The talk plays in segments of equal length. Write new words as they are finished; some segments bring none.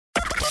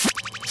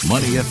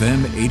Money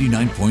FM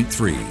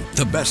 89.3,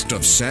 the best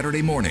of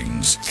Saturday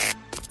mornings.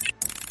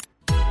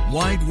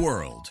 Wide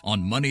World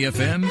on Money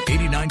FM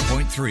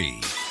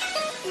 89.3.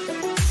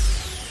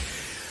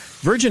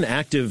 Virgin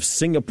Active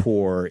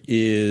Singapore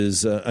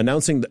is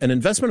announcing an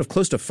investment of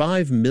close to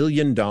 $5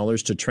 million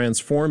to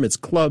transform its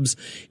clubs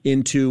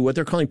into what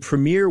they're calling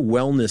premier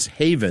wellness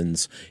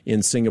havens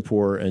in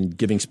Singapore, and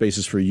giving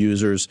spaces for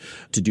users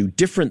to do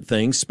different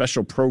things,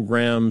 special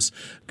programs,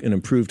 an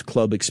improved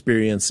club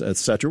experience,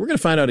 etc. We're going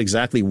to find out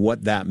exactly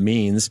what that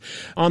means.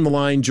 On the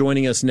line,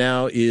 joining us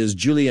now is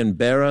Julian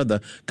Berra,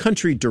 the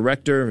country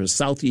director of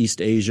Southeast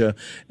Asia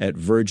at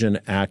Virgin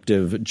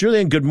Active.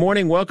 Julian, good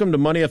morning. Welcome to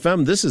Money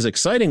FM. This is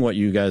exciting what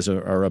you guys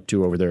are up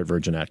to over there at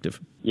Virgin Active.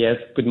 Yes.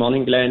 Good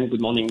morning, Glenn.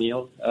 Good morning,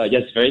 Neil.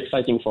 Yes, very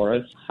exciting for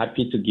us.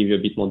 Happy to give you a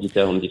bit more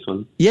detail on this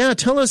one. Yeah,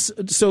 tell us.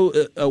 So,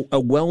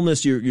 a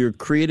wellness. You're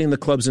creating the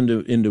clubs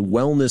into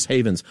wellness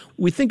havens.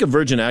 We think of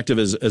Virgin Active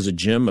as a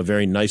gym, a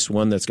very nice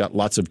one that's got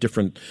lots of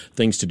different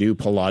things to do,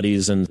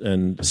 Pilates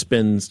and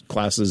spin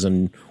classes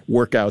and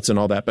workouts and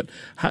all that. But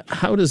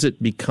how does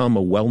it become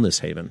a wellness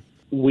haven?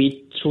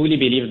 We truly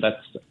believe that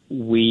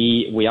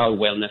we are a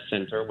wellness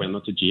center. We're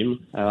not a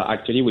gym.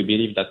 Actually, we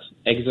believe that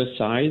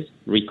exercise,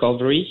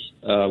 recovery,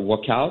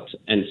 workout,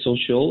 and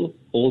social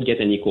all get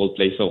an equal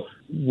place. So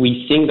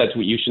we think that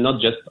you should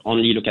not just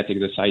only look at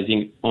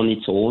exercising on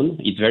its own.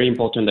 It's very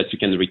important that you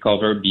can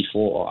recover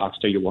before or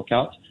after your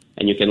workout.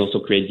 And you can also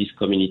create this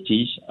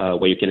community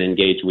where you can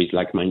engage with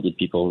like-minded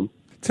people.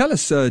 Tell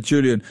us,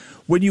 Julian,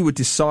 when you were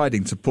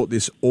deciding to put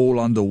this all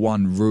under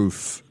one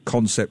roof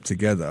concept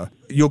together,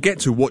 you'll get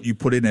to what you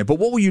put in there, but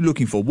what were you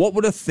looking for? What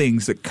were the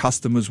things that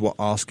customers were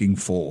asking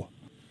for?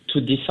 To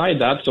decide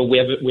that, so we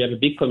have a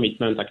big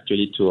commitment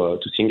actually to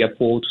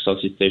Singapore, to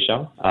Southeast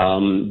Asia.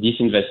 This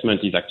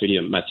investment is actually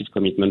a massive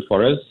commitment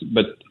for us,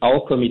 but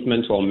our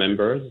commitment to our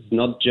members is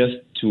not just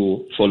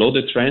to follow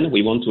the trend,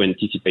 we want to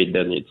anticipate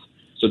their needs.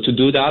 So to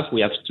do that,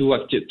 we have two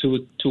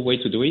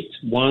ways to do it.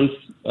 One,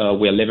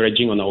 we are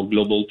leveraging on our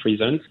global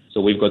presence. So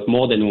we've got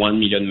more than 1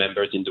 million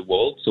members in the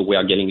world. So we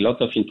are getting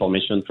lots of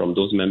information from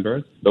those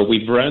members. But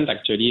we've run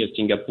actually a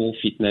Singapore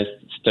fitness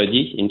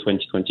study in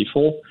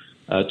 2024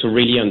 to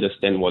really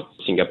understand what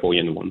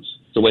Singaporeans want.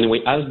 So when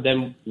we ask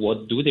them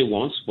what do they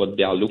want, what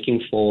they are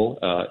looking for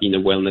in a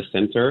wellness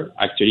center,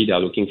 actually they are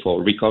looking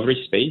for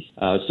recovery space.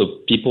 So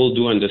people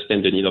do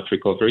understand the need of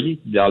recovery.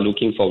 They are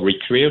looking for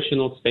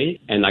recreational space,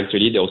 and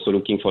actually they're also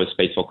looking for a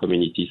space for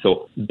community.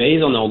 So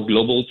based on our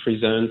global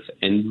presence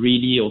and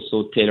really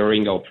also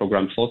tailoring our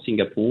program for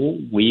Singapore,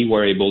 we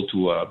were able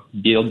to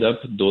build up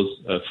those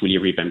fully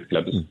revamped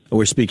clubs.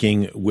 We're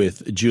speaking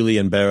with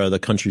Julian Berra, the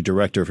country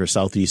director for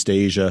Southeast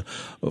Asia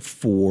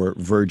for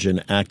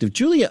Virgin Active.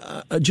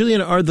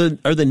 Julian, are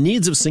the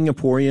needs of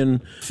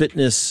Singaporean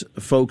fitness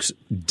folks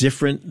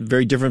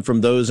very different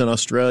from those in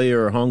Australia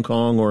or Hong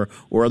Kong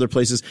or other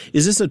places?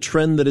 Is this a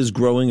trend that is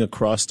growing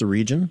across the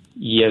region?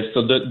 Yes,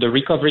 so the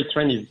recovery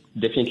trend is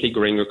definitely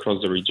growing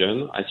across the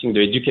region. I think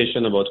the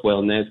education about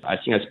wellness,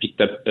 has picked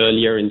up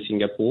earlier in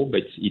Singapore,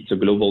 but it's a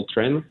global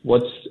trend.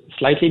 What's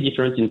slightly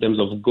different in terms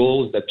of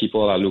goals that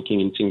people are looking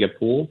in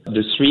Singapore,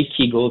 the 3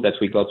 key goals that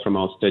we got from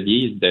our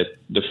study is that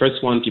the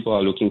first one, people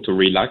are looking to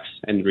relax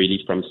and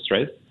relieve from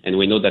stress. And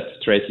we know that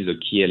stress is a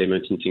key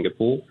element in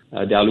Singapore.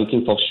 They are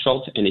looking for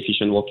short and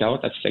efficient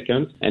workout as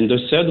second. And the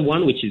third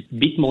one, which is a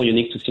bit more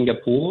unique to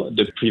Singapore,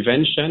 the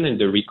prevention and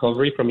the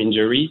recovery from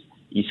injuries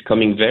is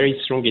coming very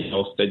strong in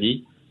our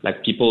study.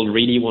 Like people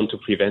really want to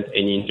prevent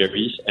any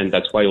injuries, and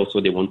that's why also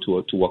they want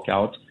to work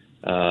out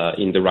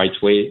in the right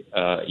way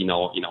in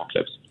our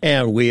clubs.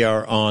 And we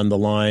are on the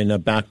line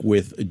back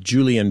with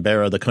Julian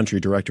Berra, the country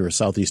director of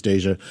Southeast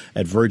Asia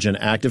at Virgin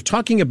Active,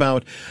 talking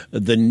about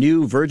the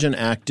new Virgin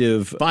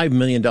Active $5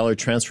 million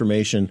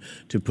transformation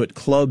to put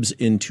clubs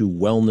into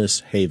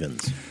wellness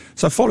havens.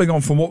 So following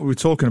on from what we were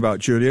talking about,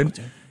 Julian,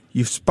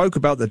 you spoke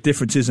about the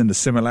differences and the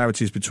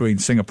similarities between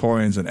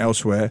Singaporeans and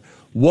elsewhere.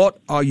 What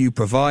are you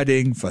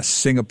providing for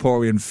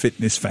Singaporean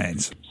fitness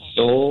fans?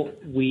 So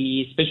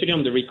we, especially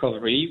on the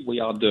recovery, we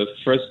are the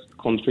first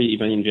country,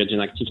 even in Virgin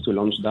Active, to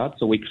launch that.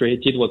 So we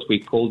created what we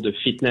call the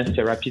fitness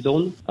therapy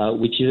zone,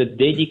 which is a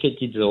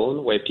dedicated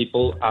zone where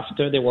people,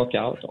 after they work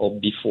out or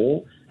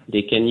before,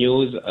 they can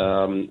use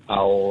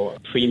our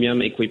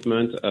premium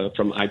equipment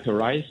from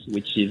Hyperrise,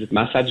 which is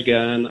massage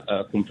gun,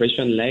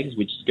 compression legs,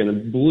 which is going to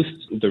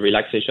boost the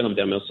relaxation of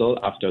their muscle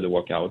after the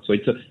workout. So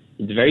it's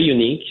very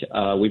unique.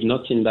 We've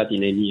not seen that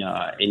in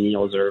any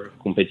other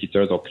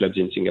competitors or clubs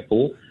in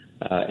Singapore.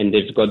 And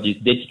they've got this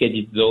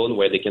dedicated zone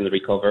where they can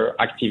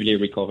actively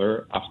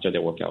recover after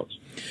their workout.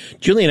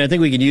 Julian, I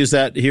think we can use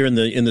that here in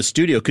the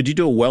studio. Could you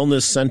do a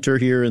wellness center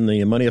here in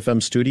the Money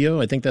FM studio?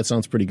 I think that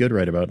sounds pretty good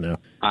right about now.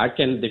 I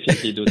can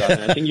definitely do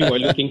that. I think you were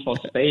looking for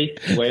space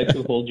where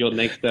to hold your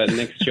next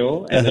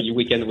show, and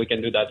we can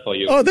do that for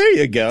you. Oh, there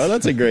you go.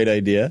 That's a great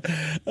idea.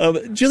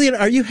 Julian,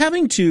 are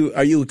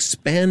you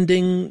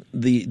expanding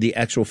the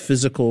actual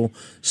physical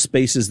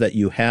spaces that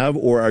you have,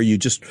 or are you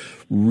just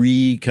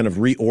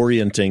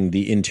reorienting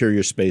reducing the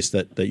interior space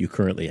that you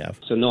currently have?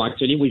 So no,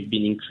 actually, we've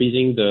been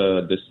increasing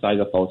the size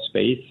of our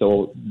space.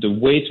 So the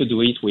way to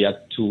do it, we had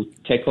to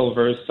take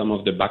over some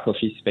of the back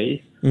office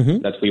space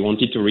that we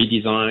wanted to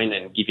redesign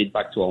and give it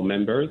back to our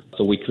members.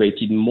 So we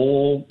created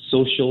more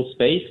social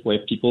space where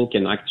people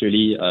can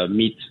actually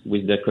meet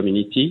with their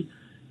community.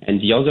 And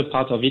the other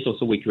part of it,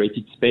 also, we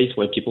created space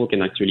where people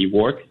can actually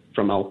work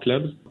from our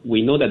clubs.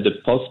 We know that the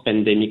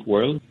post-pandemic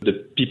world, the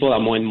people are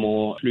more and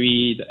more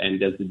fluid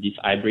and there's this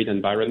hybrid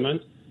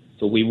environment.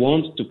 So we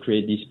want to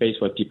create this space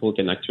where people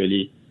can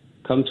actually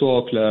come to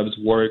our clubs,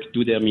 work,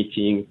 do their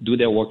meeting, do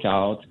their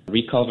workout,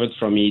 recover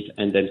from it,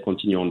 and then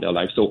continue on their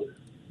life. So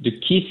the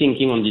key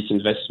thinking on this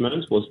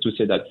investment was to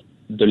say that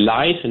the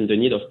life and the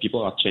need of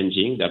people are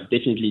changing. They have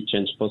definitely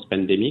changed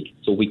post-pandemic.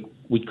 So we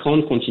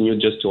can't continue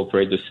just to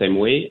operate the same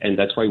way. And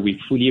that's why we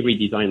fully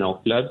redesign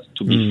our clubs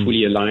to be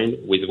fully aligned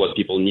with what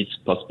people need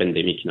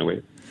post-pandemic in a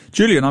way.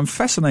 Julian, I'm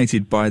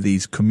fascinated by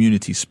these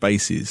community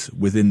spaces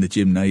within the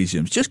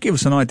gymnasiums. Just give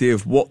us an idea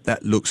of what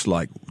that looks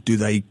like. Do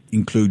they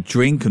include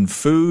drink and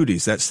food?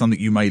 Is that something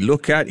you may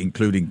look at,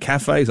 including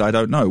cafes? I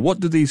don't know.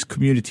 What do these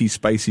community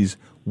spaces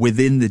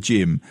within the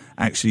gym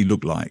actually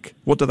look like?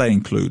 What do they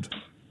include?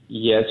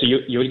 Yeah, so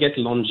you will get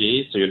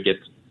lounges, so you'll get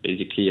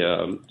basically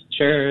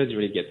chairs, you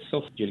will get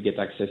soft, you'll get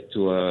access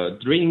to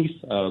drinks,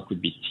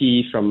 could be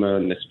tea from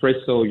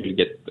Nespresso, you'll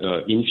get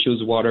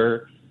infused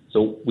water.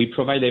 So we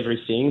provide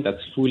everything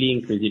that's fully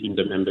inclusive in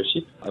the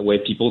membership, where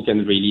people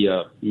can really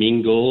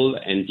mingle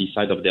and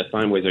decide of their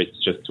time, whether it's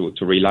just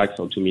to relax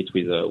or to meet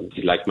with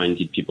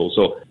like-minded people.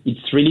 So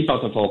it's really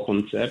part of our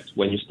concept.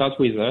 When you start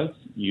with us,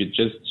 you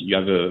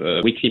have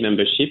a weekly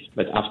membership,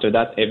 but after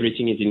that,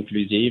 everything is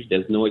inclusive.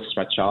 There's no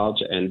extra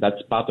charge, and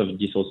that's part of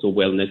this also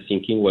wellness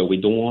thinking, where we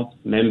don't want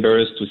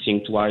members to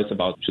think twice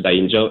about should I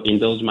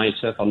indulge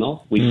myself or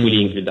not. We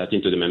fully include that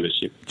into the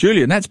membership.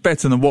 Julian, that's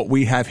better than what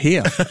we have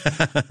here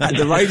at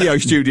the radio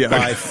studio.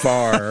 By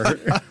far.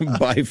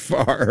 By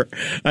far.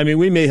 I mean,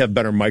 we may have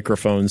better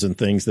microphones and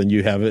things than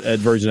you have at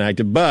Virgin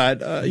Active, but,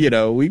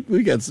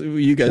 we got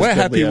you guys. We're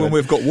happy when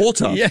we've got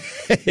water. Yeah.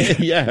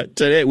 Yeah.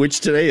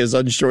 Today is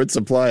on short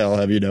supply, I'll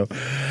have you know.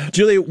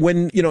 Julia,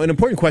 an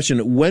important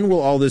question, when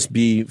will all this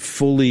be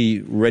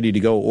fully ready to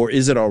go, or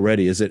is it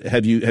already?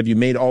 Have you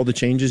made all the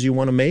changes you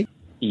want to make?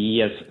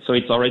 Yes, so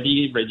it's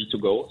already ready to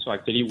go. So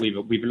actually,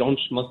 we've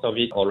launched most of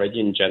it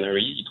already in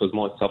January. It was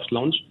more a soft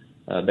launch.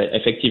 But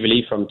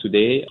effectively from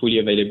today, fully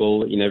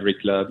available in every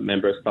club.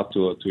 Members start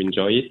to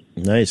enjoy it.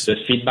 Nice. The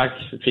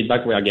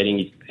feedback we are getting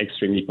is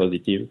extremely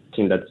positive. I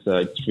think that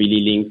it's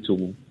really linked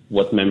to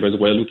what members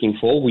were looking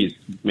for,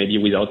 maybe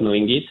without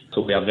knowing it.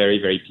 So we are very,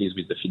 very pleased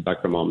with the feedback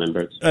from our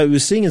members. I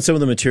was seeing in some of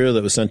the material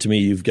that was sent to me,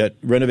 you've got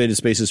renovated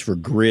spaces for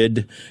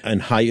grid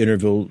and high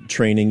interval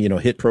training,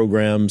 HIIT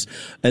programs,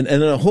 and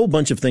a whole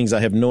bunch of things.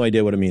 I have no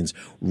idea what it means.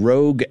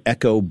 Rogue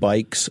Echo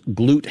bikes,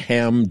 glute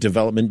ham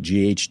development,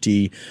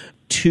 GHT,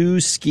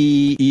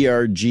 2Ski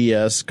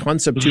ERGS,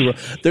 Concept 2.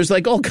 There's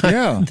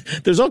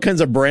there's all kinds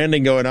of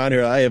branding going on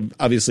here.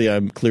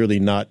 I'm clearly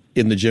not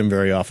in the gym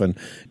very often.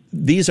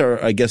 These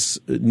are, I guess,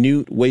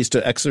 new ways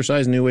to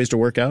exercise, new ways to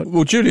work out.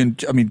 Well, Julian,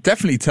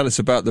 definitely tell us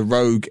about the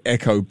Rogue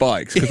Echo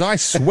bikes, because I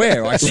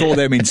swear I saw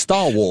them in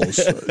Star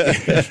Wars.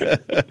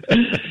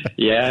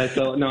 Yeah,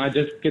 so no, I'm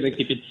just going to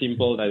keep it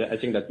simple. I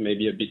think that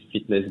maybe a bit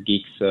fitness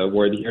geeks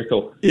word here.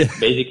 So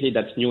basically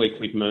that's new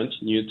equipment,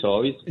 new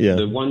toys. Yeah.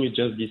 The one you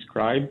just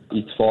described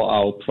is for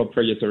our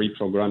proprietary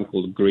program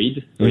called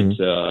GRID. So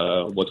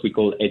it's what we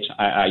call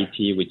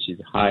HIIT, which is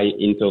high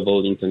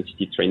interval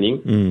intensity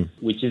training,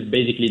 which is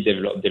basically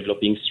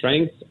developing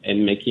strength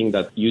and making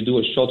that you do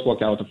a short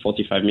workout of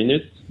 45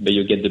 minutes, but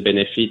you get the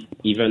benefit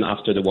even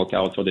after the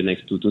workout for the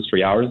next 2 to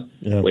 3 hours,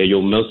 where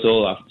your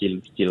muscles are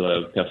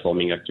still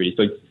performing actually.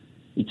 So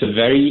it's a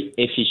very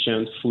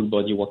efficient full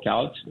body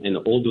workout, and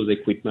all those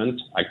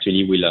equipment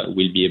actually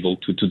will be able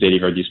to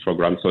deliver this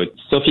program. So it's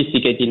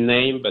sophisticated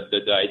name, but the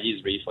idea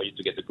is really for you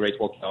to get a great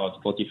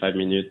workout, 45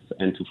 minutes,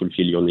 and to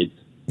fulfill your needs.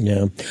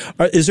 Yeah.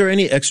 Is there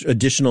any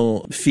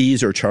additional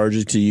fees or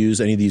charges to use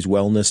any of these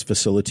wellness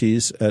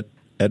facilities at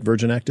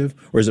Virgin Active,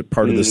 or is it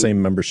part of the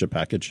same membership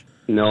package?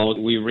 No,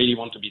 we really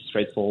want to be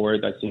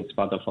straightforward. I think it's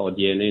part of our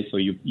DNA. So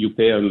you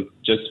pay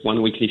just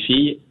one weekly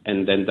fee,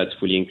 and then that's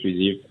fully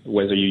inclusive.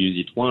 Whether you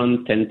use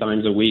it 10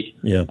 times a week,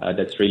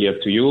 that's really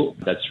up to you.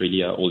 That's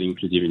really all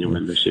inclusive in your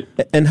membership.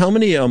 And how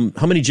many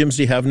gyms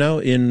do you have now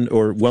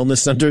or wellness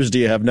centers do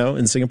you have now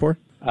in Singapore?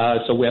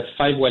 So we have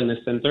 5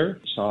 wellness centers,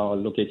 which are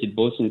located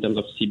both in terms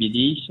of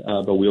CBD,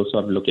 but we also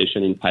have a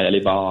location in Paya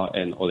Lebar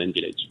and Holland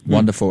Village.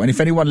 Wonderful. And if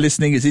anyone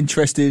listening is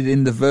interested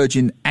in the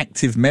Virgin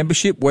Active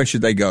membership, where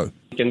should they go?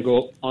 They can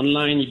go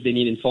online if they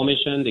need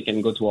information. They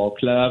can go to our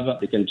club.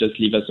 They can just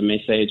leave us a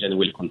message and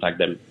we'll contact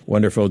them.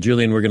 Wonderful.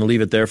 Julian, we're going to leave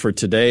it there for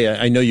today.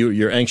 I know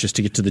you're anxious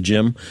to get to the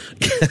gym.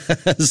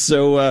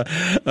 So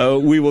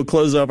we will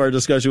close off our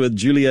discussion with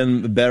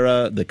Julian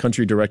Berra, the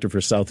Country Director for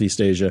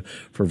Southeast Asia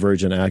for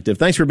Virgin Active.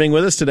 Thanks for being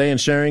with us today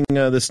and sharing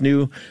this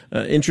new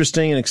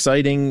interesting and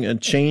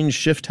exciting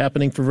shift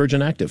happening for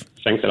Virgin Active.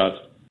 Thanks a lot.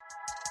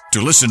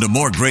 To listen to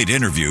more great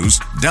interviews,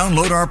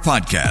 download our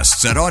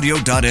podcasts at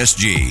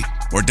audio.sg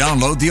or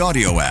download the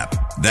audio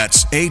app.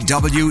 That's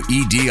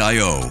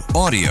AWEDIO,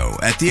 audio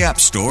at the App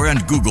Store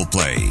and Google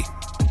Play.